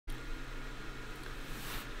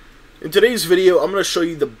In today's video, I'm going to show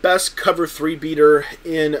you the best cover 3 beater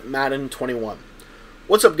in Madden 21.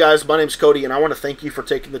 What's up guys, my name's Cody and I want to thank you for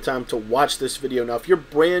taking the time to watch this video. Now if you're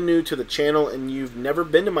brand new to the channel and you've never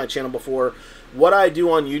been to my channel before, what I do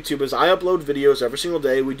on YouTube is I upload videos every single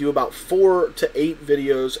day. We do about 4 to 8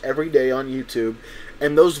 videos every day on YouTube,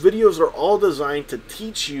 and those videos are all designed to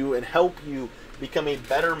teach you and help you become a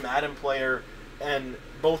better Madden player, and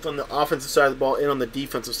both on the offensive side of the ball and on the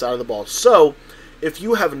defensive side of the ball. So if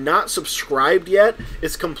you have not subscribed yet,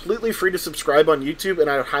 it's completely free to subscribe on YouTube,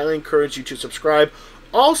 and I highly encourage you to subscribe.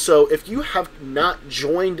 Also, if you have not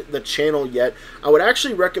joined the channel yet, I would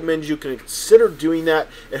actually recommend you consider doing that.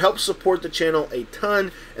 It helps support the channel a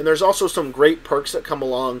ton, and there's also some great perks that come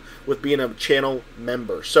along with being a channel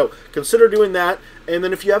member. So consider doing that, and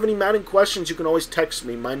then if you have any Madden questions, you can always text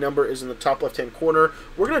me. My number is in the top left-hand corner.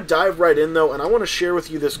 We're going to dive right in, though, and I want to share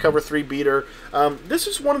with you this cover 3 beater. This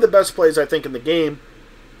is one of the best plays, I think, in the game,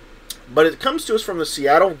 but it comes to us from the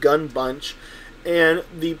Seattle Gun Bunch. And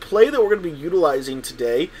the play that we're going to be utilizing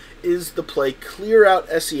today is the play Clear Out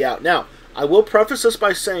SE Out. Now, I will preface this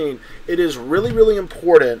by saying it is really, really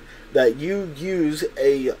important that you use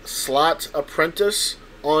a slot apprentice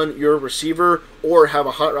on your receiver or have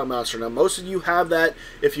a Hot Route Master. Now, most of you have that.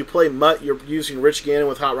 If you play MUT, you're using Rich Gannon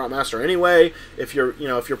with Hot Route Master anyway. If you're,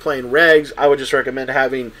 if you're playing regs, I would just recommend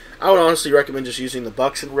having. I would honestly recommend just using the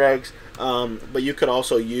Bucks and regs. But you could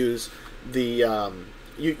also use the.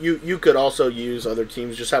 You could also use other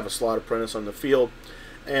teams. Just have a slot apprentice on the field,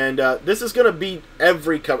 and this is going to be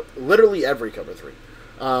literally every cover 3.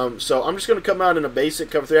 So I'm just going to come out in a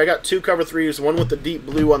basic cover 3. I got 2 cover 3s, one with the deep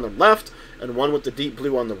blue on the left and one with the deep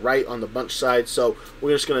blue on the right on the bunch side. So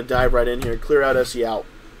we're just going to dive right in here. Clear out SE out.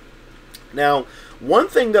 Now, one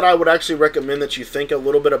thing that I would actually recommend that you think a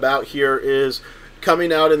little bit about here is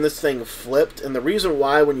coming out in this thing flipped. And the reason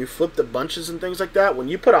why, when you flip the bunches and things like that, when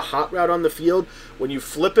you put a hot route on the field, when you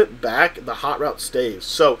flip it back, the hot route stays.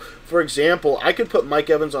 So for example, I could put Mike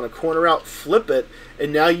Evans on a corner route, flip it,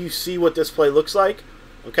 and now you see what this play looks like.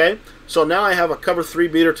 Okay, so now I have a cover 3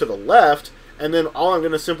 beater to the left, and then all I'm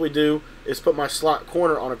going to simply do is put my slot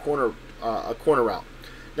corner on a corner route.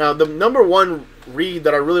 Now the number one read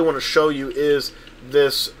that I really want to show you is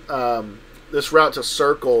this this route to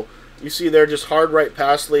circle. You see there, just hard right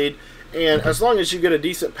pass lead, and as long as you get a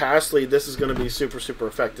decent pass lead, this is going to be super, super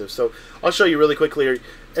effective. So I'll show you really quickly here,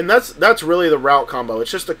 and that's really the route combo.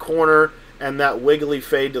 It's just a corner and that wiggly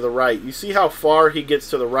fade to the right. You see how far he gets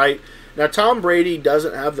to the right. Now Tom Brady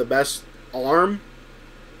doesn't have the best arm,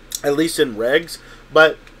 at least in regs,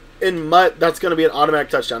 but in MUT, that's going to be an automatic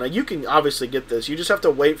touchdown. Now you can obviously get this. You just have to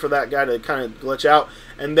wait for that guy to kind of glitch out,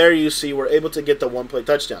 and there you see we're able to get the one-play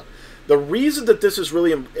touchdown. The reason that this is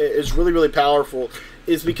really powerful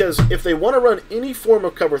is because if they want to run any form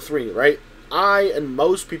of cover 3, right? I and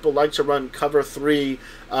most people like to run cover 3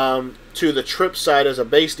 to the trip side as a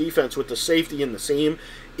base defense with the safety in the seam.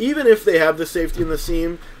 Even if they have the safety in the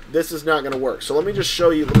seam, this is not going to work. So let me just show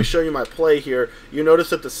you. Let me show you my play here. You notice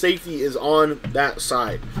that the safety is on that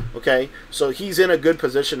side. Okay, so he's in a good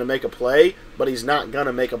position to make a play, but he's not going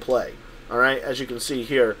to make a play. All right, as you can see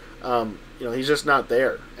here. He's just not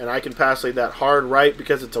there. And I can pass lead that hard right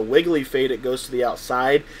because it's a wiggly fade. It goes to the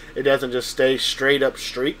outside. It doesn't just stay straight up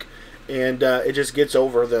streak. And it just gets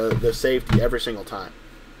over the safety every single time.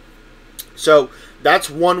 So that's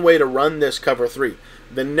one way to run this cover 3.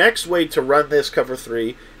 The next way to run this cover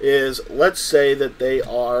 3 is, let's say that they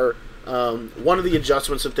are, one of the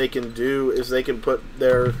adjustments that they can do is they can put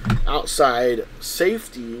their outside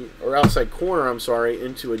safety, or outside corner, I'm sorry,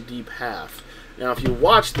 into a deep half. Now, if you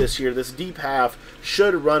watch this here, this deep half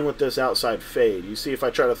should run with this outside fade. You see, if I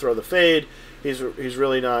try to throw the fade, he's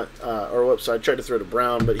really not, or whoops, I tried to throw to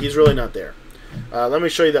Brown, but he's really not there. Let me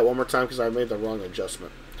show you that one more time because I made the wrong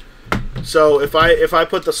adjustment. So if I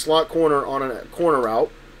put the slot corner on a corner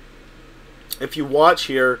route, if you watch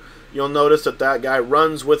here, you'll notice that that guy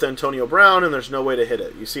runs with Antonio Brown, and there's no way to hit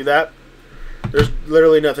it. You see that? There's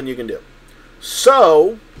literally nothing you can do.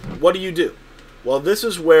 So what do? Well, this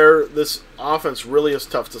is where this offense really is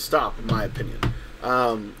tough to stop, in my opinion.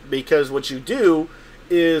 Because what you do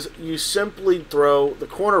is you simply throw the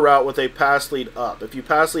corner route with a pass lead up. If you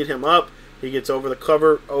pass lead him up, he gets over the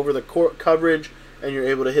coverage, and you're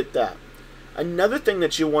able to hit that. Another thing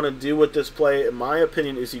that you want to do with this play, in my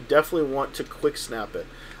opinion, is you definitely want to quick snap it.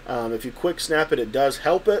 If you quick snap it, it does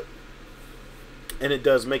help it, and it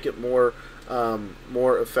does make it more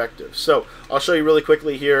effective. So I'll show you really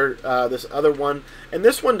quickly here this other one, and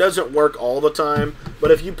this one doesn't work all the time,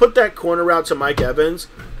 but if you put that corner route to Mike Evans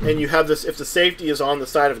and you have this, if the safety is on the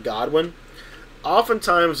side of Godwin,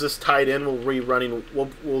 oftentimes this tight end will will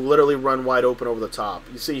literally run wide open over the top.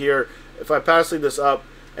 You see here, if I pass this up,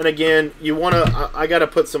 and again, you want to, I got to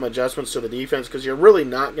put some adjustments to the defense because you're really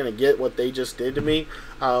not going to get what they just did to me,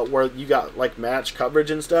 where you got like match coverage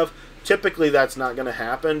and stuff. Typically, that's not going to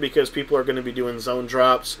happen because people are going to be doing zone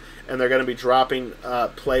drops and they're going to be dropping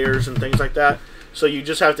players and things like that. So you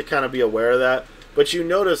just have to kind of be aware of that. But you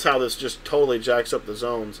notice how this just totally jacks up the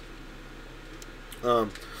zones.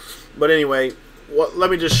 But anyway, let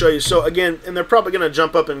me just show you. So again, and they're probably going to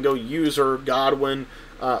jump up and go user, Godwin,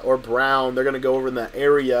 or Brown. They're going to go over in that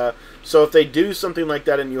area. So if they do something like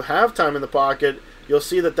that and you have time in the pocket, you'll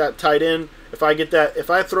see that that tight end, if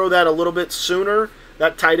I throw that a little bit sooner,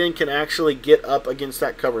 that tight end can actually get up against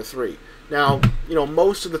that cover 3. Now, you know,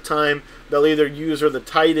 most of the time they'll either use the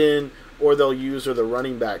tight end or they'll use the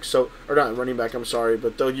running back. So, or not running back, I'm sorry,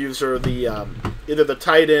 but they'll use the either the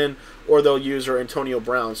tight end or they'll use Antonio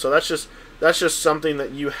Brown. So that's just something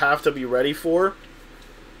that you have to be ready for,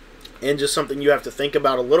 and just something you have to think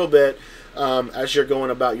about a little bit as you're going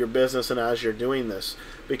about your business and as you're doing this.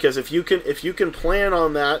 Because if you can plan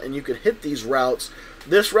on that and you can hit these routes,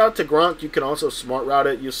 this route to Gronk, you can also smart route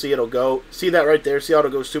it. You'll see it'll go. See that right there? See how it'll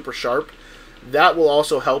go super sharp? That will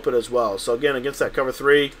also help it as well. So again, against that cover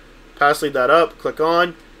 3, pass lead that up, click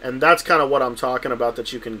on, and that's kind of what I'm talking about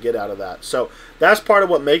that you can get out of that. So that's part of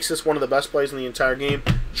what makes this one of the best plays in the entire game.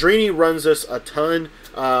 Drini runs this a ton.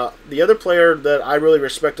 The other player that I really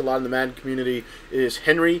respect a lot in the Madden community is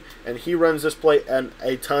Henry, and he runs this play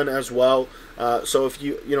a ton as well. So if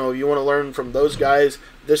you want to learn from those guys,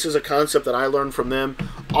 this is a concept that I learned from them.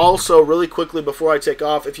 Also, really quickly before I take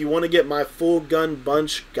off, if you want to get my full gun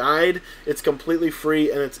bunch guide, it's completely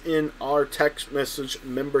free and it's in our text message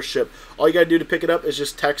membership. All you got to do to pick it up is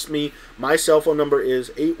just text me. My cell phone number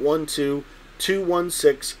is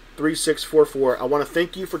 812-216-3644. I want to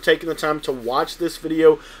thank you for taking the time to watch this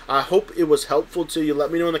video. I hope it was helpful to you.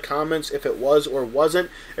 Let me know in the comments if it was or wasn't.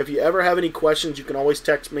 If you ever have any questions, you can always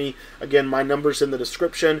text me. Again, my number's in the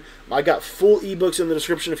description. I got full ebooks in the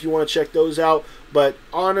description if you want to check those out. But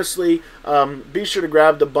honestly, be sure to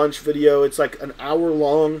grab the bunch video. It's like an hour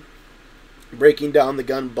long, breaking down the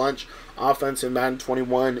gun bunch offense in Madden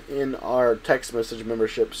 21 in our text message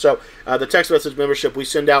membership. So the text message membership, we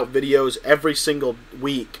send out videos every single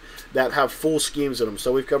week that have full schemes in them.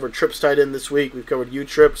 So we've covered trips tight end this week. We've covered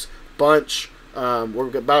U-trips, bunch.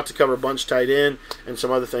 We're about to cover bunch tight end and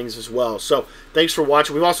some other things as well. So thanks for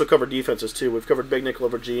watching. We've also covered defenses too. We've covered big nickel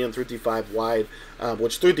over G and 3-5 wide,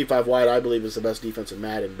 which 3-5 wide I believe is the best defense in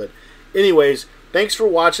Madden. But anyways, thanks for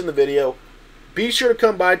watching the video. Be sure to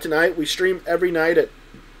come by tonight. We stream every night at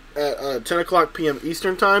 10 o'clock p.m.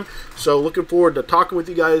 Eastern time. So looking forward to talking with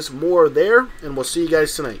you guys more there, and we'll see you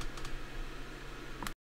guys tonight.